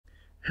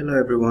Hello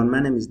everyone, my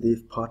name is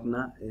Dave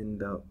Partner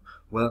and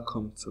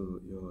welcome to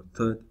your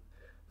third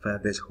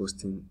Firebase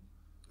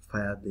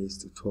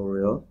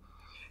tutorial.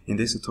 In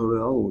this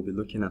tutorial, we'll be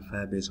looking at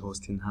Firebase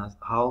hosting,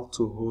 how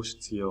to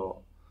host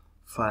your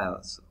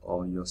files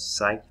or your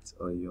site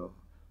or your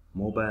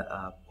mobile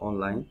app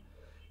online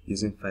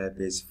using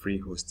Firebase free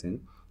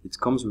hosting. It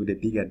comes with a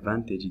big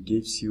advantage. It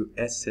gives you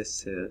free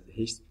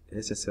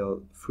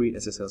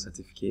SSL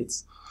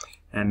certificates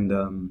and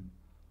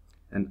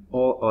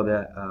all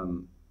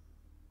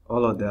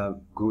other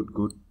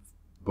good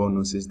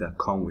bonuses that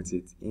come with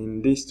it.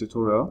 In this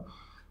tutorial,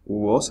 we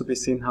will also be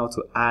seeing how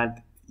to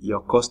add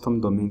your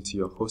custom domain to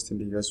your hosting,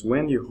 because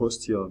when you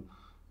host your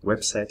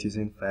website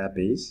using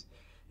Firebase,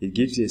 it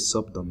gives you a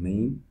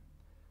subdomain,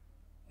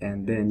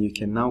 and then you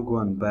can now go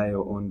and buy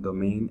your own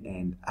domain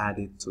and add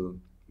it to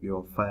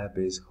your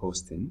Firebase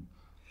hosting.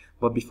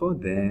 But before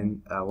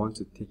then, I want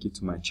to take you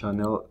to my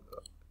channel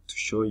to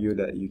show you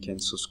that you can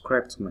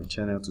subscribe to my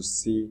channel to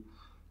see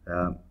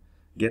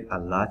get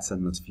alerts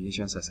and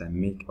notifications as I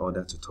make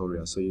other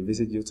tutorials. So you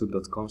visit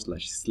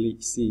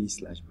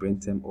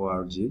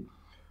youtube.com/c/braintemorg.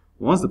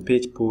 Once the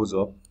page pulls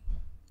up,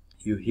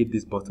 you hit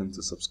this button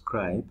to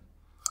subscribe,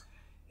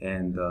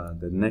 and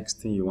the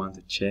next thing you want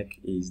to check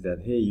is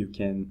that hey, you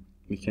can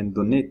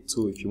donate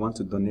to, if you want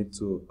to donate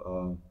to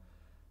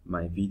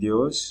my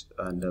videos,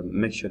 and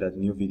make sure that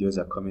new videos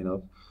are coming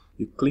up.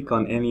 You click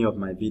on any of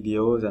my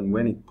videos, and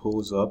when it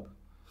pulls up,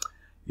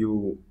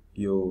 you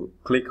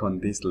click on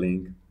this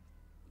link.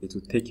 It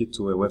will take you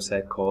to a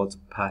website called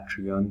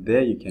Patreon.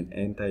 There you can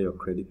enter your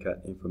credit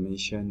card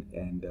information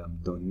and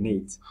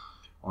donate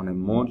on a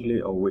monthly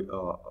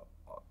or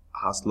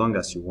as long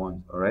as you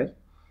want. All right,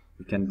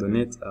 you can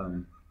donate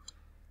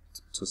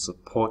to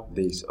support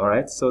this. All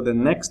right, so the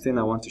next thing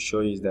I want to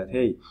show you is that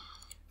hey,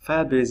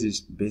 Firebase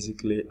is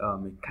basically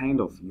a kind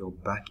of your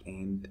back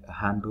end,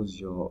 handles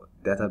your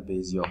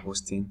database, your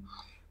hosting,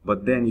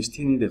 but then you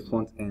still need a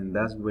front end.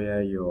 That's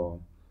where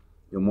your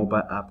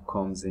mobile app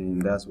comes in.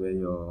 That's where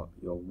your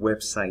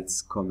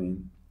websites come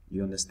in.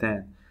 You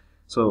understand?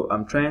 So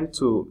I'm trying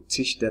to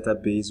teach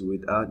database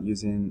without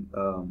using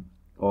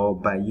or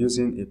by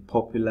using a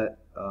popular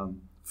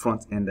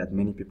front end that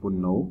many people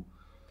know.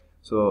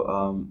 So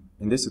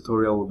in this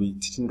tutorial, we'll be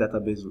teaching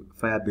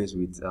Firebase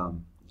with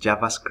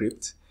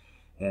JavaScript,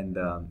 and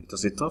it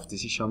was a tough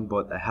decision,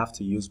 but I have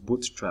to use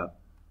Bootstrap.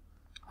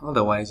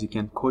 Otherwise, you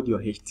can code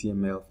your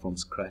HTML from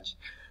scratch.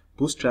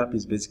 Bootstrap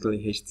is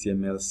basically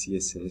HTML,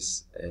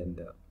 CSS,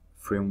 and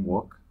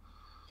framework.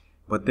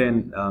 But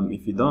then,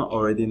 if you don't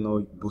already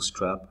know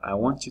Bootstrap, I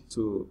want you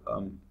to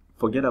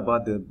forget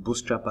about the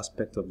Bootstrap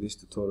aspect of this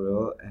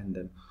tutorial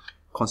and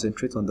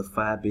concentrate on the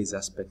Firebase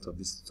aspect of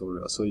this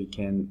tutorial, so you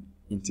can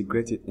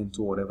integrate it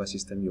into whatever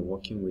system you're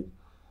working with.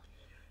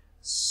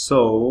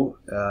 So,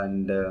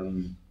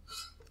 and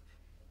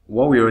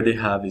what we already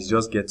have is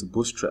just get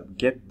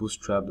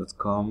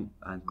bootstrap.com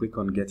and click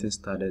on getting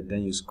started.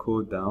 Then you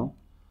scroll down,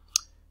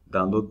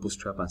 download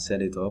Bootstrap and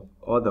set it up.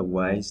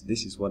 Otherwise,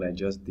 this is what I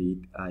just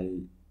did.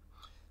 I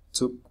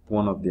took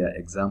one of their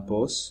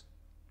examples,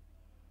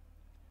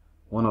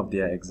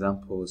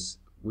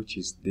 which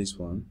is this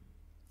one,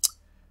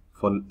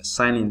 for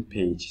sign-in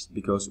page,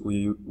 because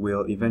we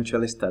will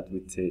eventually start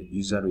with a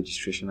user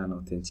registration and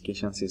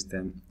authentication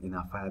system in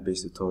our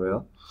Firebase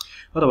tutorial.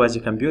 Otherwise,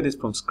 you can build it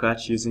from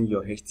scratch using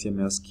your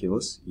HTML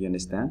skills. You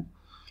understand?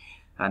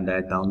 And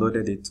I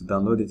downloaded it. To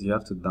download it, you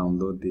have to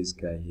download this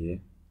guy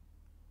here.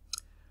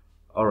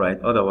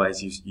 Alright,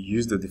 otherwise you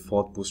use the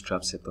default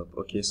Bootstrap setup.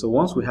 Okay, so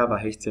once we have our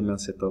HTML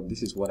setup,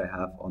 this is what I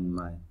have on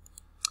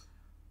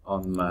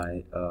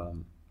my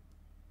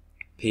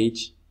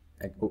page.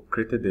 I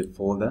created a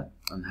folder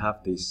and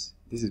have this.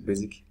 This is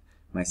basic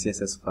my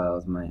CSS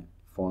files, my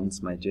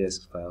fonts, my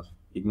JS files.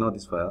 Ignore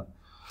this file.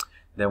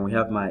 Then we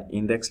have my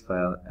index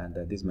file, and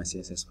this is my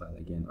CSS file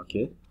again.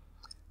 Okay,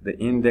 the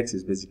index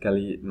is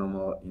basically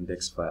normal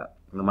index file,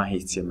 normal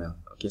HTML.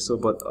 Okay, so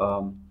but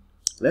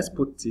let's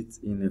put it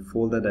in a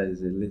folder that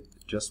is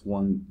just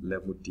one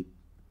level deep.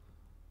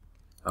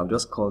 I'll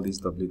just call this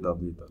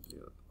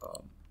www.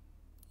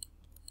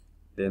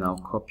 Then I'll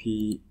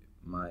copy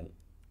my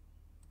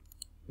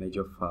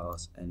major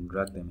files and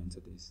drag them into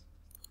this.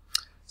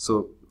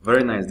 So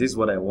very nice. This is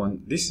what I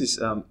want. This is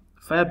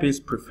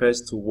Firebase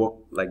prefers to work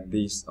like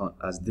this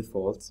as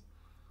default.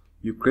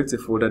 You create a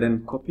folder,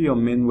 then copy your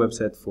main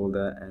website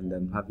folder and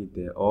then have it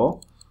there, or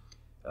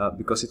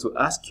because it will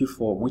ask you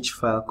for which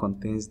file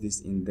contains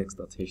this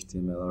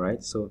index.html. all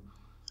right, so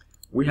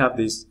we have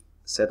this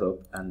set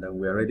up and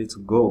we are ready to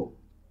go.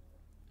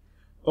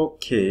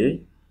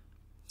 Okay,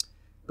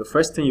 the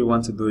first thing you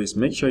want to do is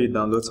make sure you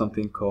download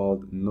something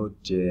called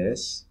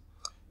Node.js.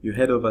 You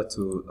head over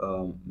to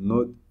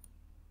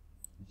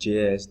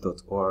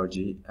nodejs.org,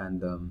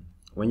 and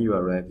when you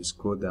arrive, you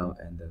scroll down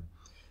and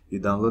you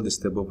download the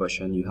stable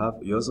version. You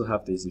also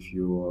have this. If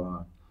you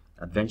are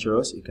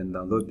adventurous, you can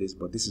download this,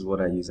 but this is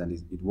what I use, and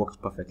it works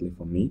perfectly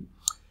for me.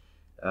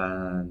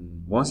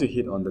 And once you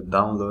hit on the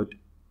download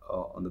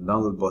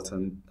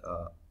button,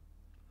 it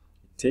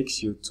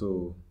takes you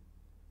to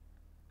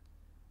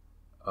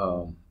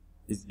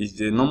it's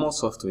the normal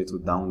software to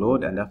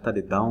download, and after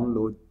the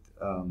download,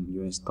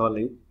 you install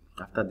it.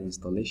 After the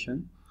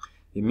installation,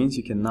 it means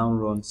you can now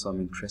run some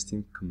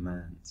interesting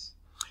commands.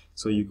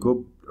 So you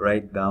go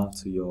right down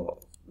to your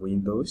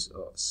Windows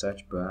or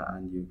search bar,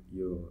 and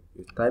you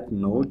type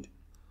Node.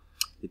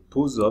 It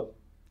pulls up.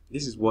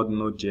 This is what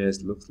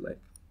Node.js looks like.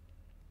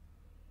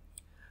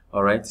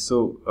 Alright,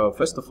 so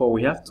first of all,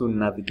 we have to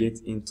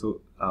navigate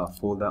into our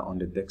folder on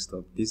the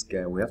desktop. This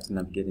guy, we have to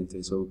navigate into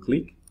it. So we'll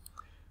click,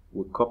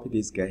 we'll copy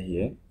this guy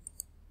here,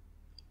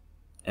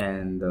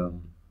 and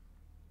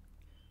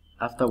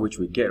after which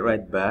we get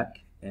right back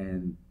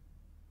and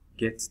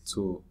get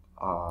to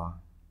our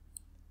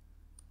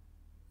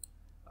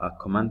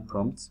command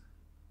prompt,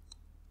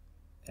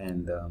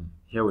 and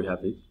here we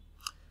have it.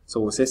 So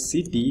we'll say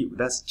cd,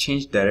 that's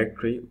change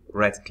directory.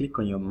 Right click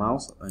on your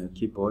mouse on your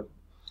keyboard.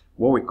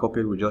 What we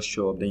copied will just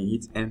show up, then you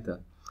hit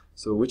enter.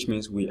 So which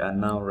means we are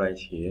now right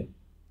here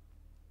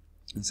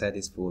inside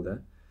this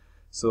folder.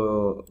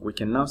 So we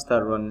can now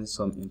start running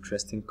some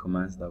interesting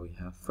commands that we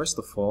have. First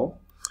of all,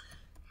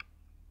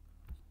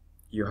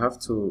 you have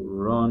to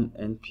run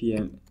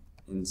npm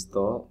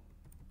install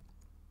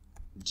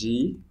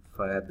g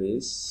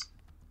firebase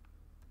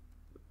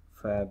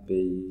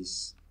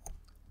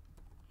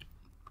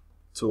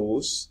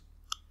tools.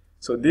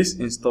 So this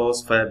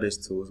installs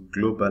Firebase tools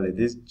globally.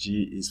 This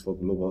G is for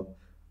global.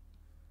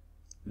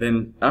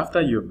 Then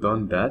after you've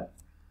done that,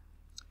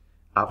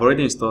 I've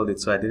already installed it,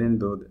 so I didn't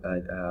do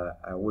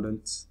I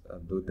wouldn't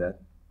do that.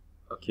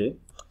 Okay,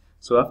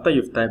 so after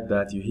you've typed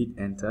that, you hit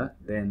enter.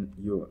 Then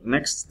your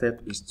next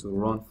step is to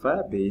run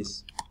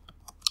Firebase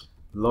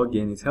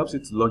Login. It helps you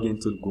to log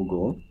into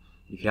Google.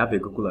 If you have a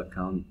Google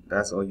account,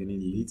 that's all you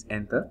need. You hit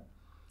enter.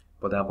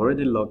 But I've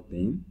already logged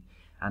in.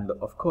 And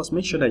of course,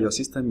 make sure that your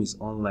system is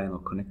online or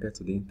connected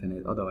to the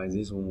internet, otherwise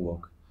this won't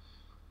work.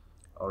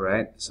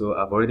 Alright, so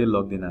I've already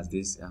logged in as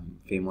this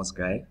famous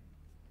guy.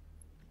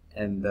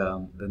 And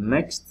the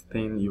next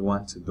thing you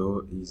want to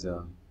do is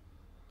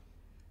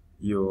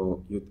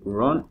you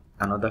run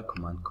another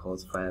command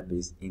called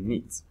Firebase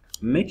init.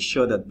 Make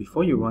sure that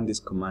before you run this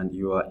command,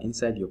 you are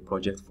inside your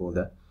project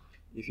folder.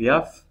 If you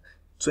have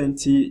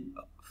 20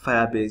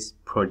 Firebase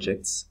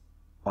projects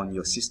on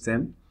your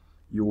system,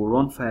 you will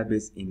run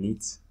Firebase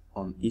init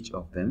on each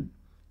of them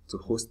to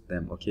host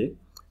them. Okay,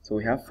 so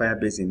we have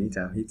Firebase init.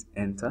 I'll hit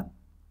enter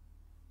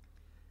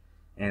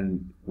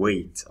and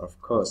wait.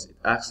 Of course, it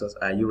asks us,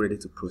 are you ready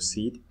to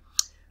proceed?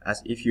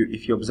 As if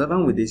you're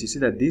observant with this, you see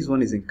that this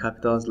one is in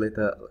capital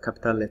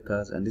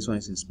letters, and this one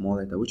is in small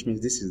letter, which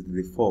means this is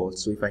the default.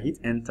 So if I hit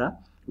enter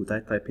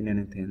without typing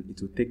anything,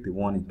 it will take the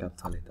one in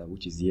capital letter,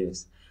 which is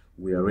yes,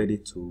 we are ready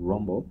to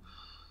rumble.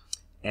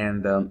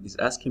 And it's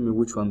asking me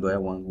which one do I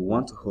want. We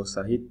want to host.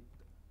 I hit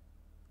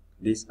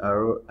this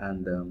arrow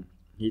and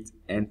hit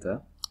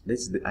enter.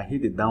 I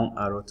hit the down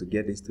arrow to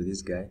get this to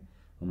this guy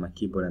on my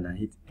keyboard, and I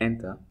hit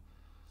enter.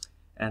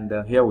 And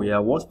here we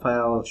are. What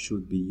file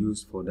should be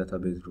used for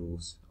database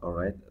rules?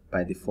 Alright,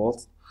 by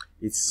default,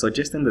 it's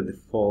suggesting the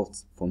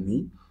default for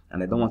me,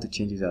 and I don't want to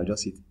change it. I'll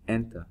just hit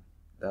enter.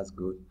 That's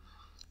good.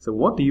 So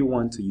what do you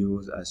want to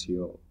use as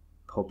your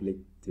public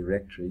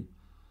directory?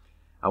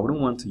 I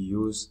wouldn't want to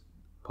use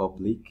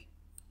public.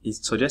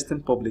 It's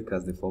suggesting public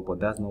as default, but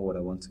that's not what I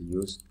want to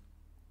use.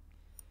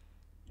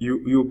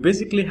 You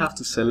basically have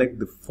to select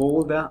the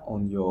folder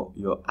on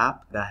your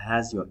app that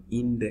has your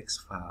index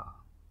file.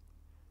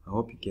 I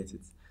hope you get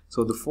it.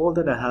 So the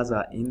folder that has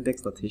our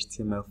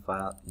index.html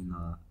file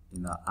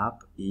in our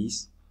app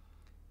is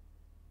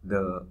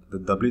the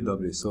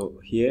www. So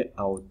here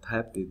I'll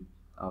type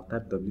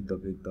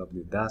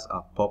www. That's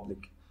our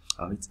public.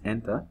 I'll hit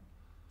enter.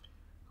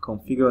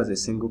 Configure as a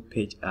single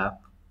page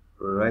app.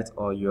 Write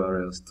all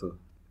URLs too.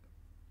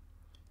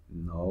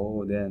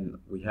 No, then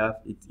we have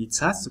it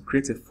has to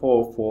create a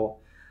 404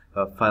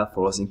 file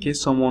for us in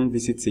case someone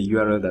visits a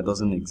URL that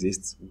doesn't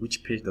exist.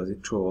 Which page does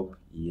it throw up?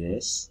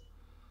 Yes.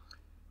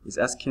 It's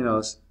asking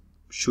us,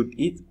 should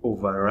it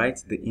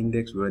overwrite the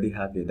index we already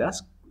have here?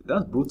 That's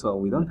brutal.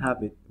 We don't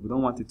have it. We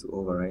don't want it to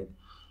overwrite.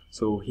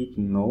 So hit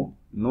no.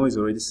 No is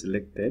already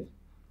selected.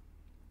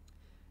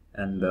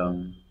 And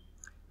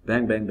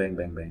bang, bang, bang,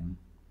 bang, bang.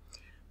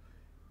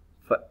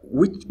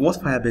 What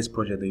Firebase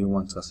project do you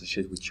want to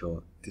associate with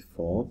your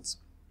default?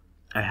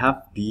 I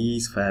have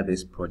these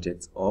Firebase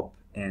projects up,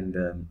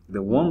 and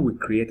the one we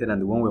created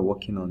and the one we're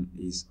working on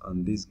is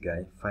on this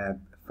guy, Fire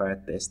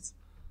Test.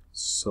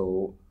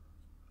 So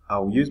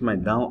I'll use my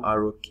down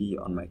arrow key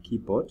on my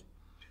keyboard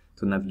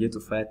to navigate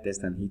to Fire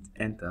Test and hit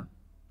enter.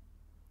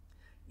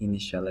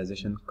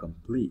 Initialization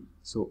complete.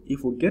 So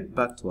if we get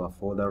back to our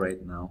folder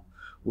right now,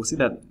 we'll see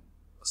that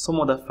some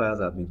other files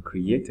have been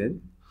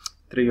created.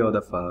 3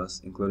 other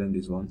files, including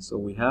this one. So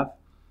we have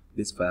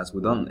these files.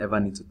 We don't ever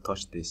need to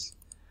touch this.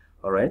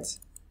 Alright,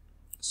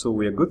 so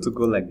we are good to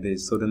go like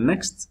this. So the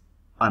next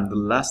and the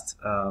last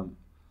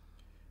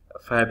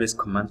Firebase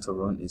command to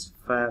run is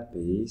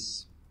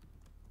Firebase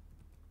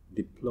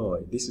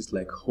deploy. This is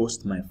like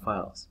host my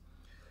files.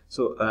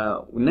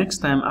 So next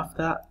time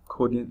after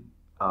coding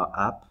our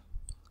app,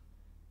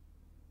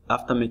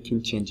 after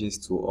making changes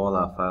to all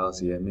our files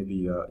here, maybe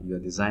you're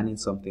designing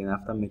something.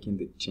 After making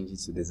the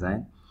changes to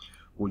design,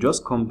 we'll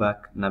just come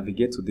back,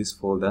 navigate to this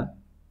folder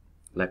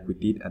like we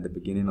did at the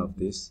beginning of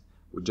this.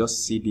 We'll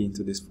just cd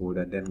into this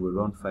folder, then we'll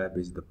run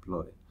Firebase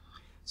deploy.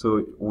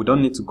 So we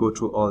don't need to go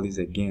through all this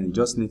again. You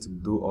just need to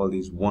do all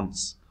this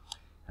once,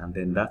 and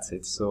then that's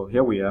it. So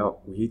here we are.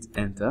 We hit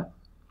enter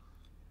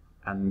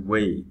and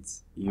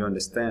wait. You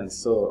understand?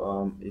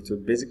 So it will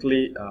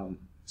basically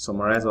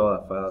summarize all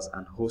our files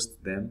and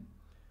host them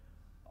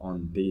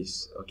on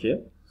this.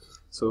 Okay,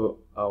 so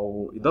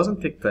it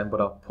doesn't take time, but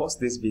I'll pause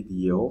this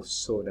video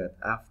so that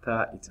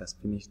after it has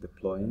finished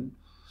deploying,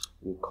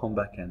 we'll come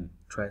back and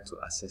try to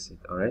access it.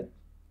 All right,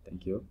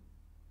 thank you.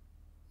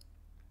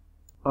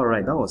 All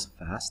right, that was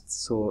fast.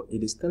 So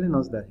it is telling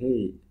us that,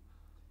 hey,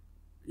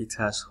 it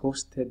has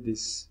hosted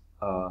this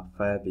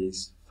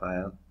Firebase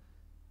file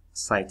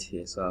site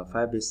here. So our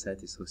Firebase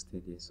site is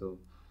hosted here. So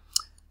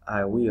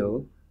I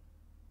will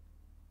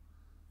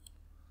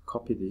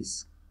copy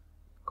this,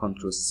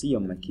 Ctrl+C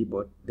on my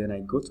keyboard, then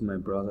I go to my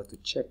browser to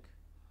check.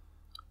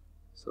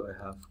 So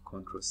I have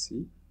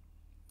Ctrl+C,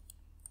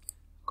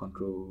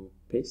 Ctrl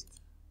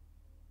paste.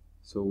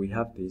 So we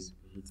have this,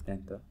 we hit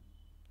enter,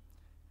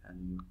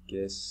 and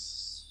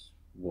guess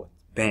what?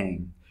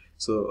 Bang!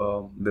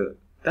 So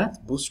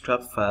that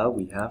bootstrap file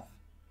we have,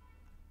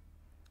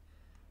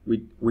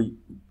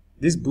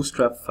 this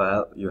bootstrap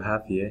file you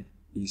have here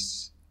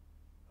is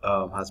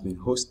has been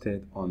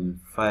hosted on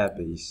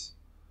Firebase.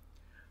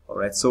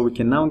 Alright, so we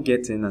can now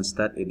get in and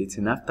start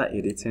editing. After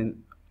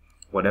editing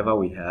whatever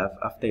we have,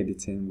 after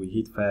editing we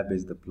hit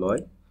Firebase deploy,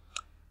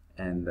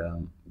 and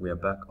we are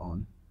back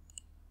on.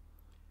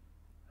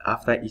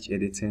 After each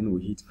editing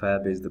we hit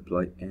Firebase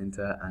deploy,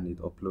 enter, and it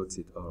uploads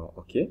it all.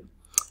 Okay,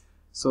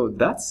 so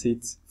that's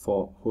it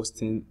for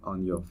hosting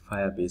on your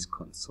Firebase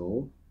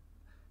console.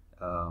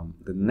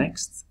 The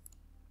next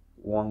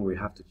one we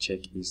have to check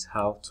is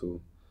how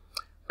to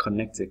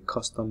connect a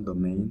custom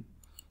domain.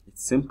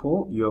 It's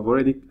simple. You have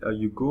already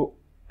you go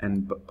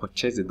and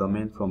purchase the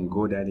domain from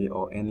GoDaddy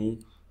or any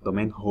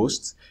domain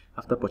host.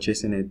 After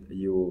purchasing it,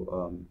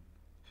 you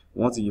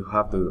once you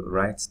have the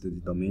rights to the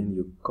domain,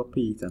 you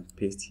copy it and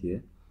paste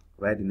here,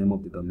 write the name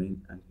of the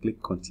domain and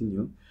click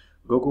continue.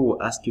 Google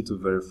will ask you to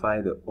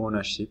verify the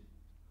ownership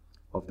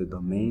of the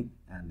domain,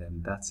 and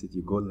then that's it,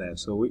 you go live.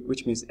 So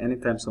which means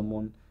anytime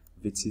someone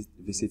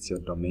visits your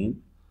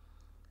domain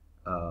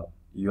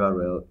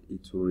URL,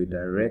 it will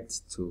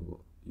redirect to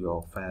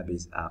your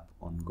Firebase app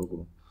on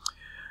Google.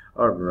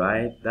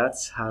 Alright,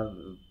 that's how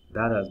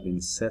that has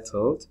been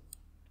settled.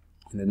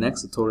 In the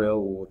next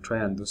tutorial, we'll try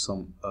and do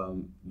some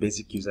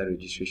basic user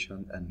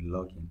registration and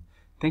login.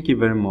 Thank you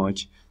very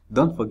much.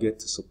 Don't forget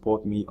to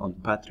support me on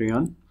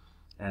Patreon,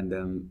 and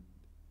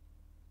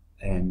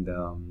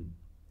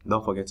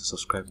don't forget to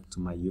subscribe to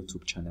my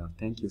YouTube channel.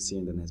 Thank you. See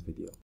you in the next video.